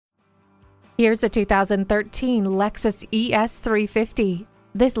Here's a 2013 Lexus ES 350.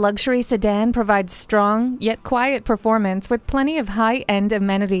 This luxury sedan provides strong yet quiet performance with plenty of high-end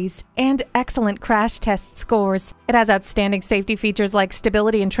amenities and excellent crash test scores. It has outstanding safety features like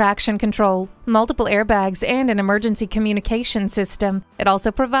stability and traction control, multiple airbags, and an emergency communication system. It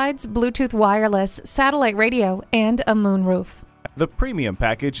also provides Bluetooth wireless, satellite radio, and a moonroof. The premium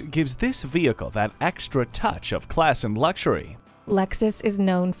package gives this vehicle that extra touch of class and luxury. Lexus is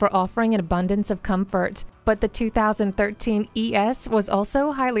known for offering an abundance of comfort, but the 2013 ES was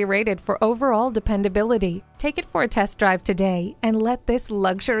also highly rated for overall dependability. Take it for a test drive today and let this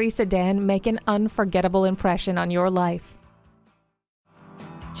luxury sedan make an unforgettable impression on your life.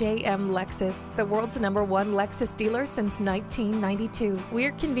 JM Lexus, the world's #1 Lexus dealer since 1992.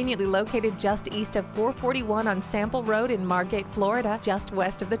 We're conveniently located just east of 441 on Sample Road in Margate, Florida, just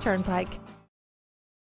west of the Turnpike.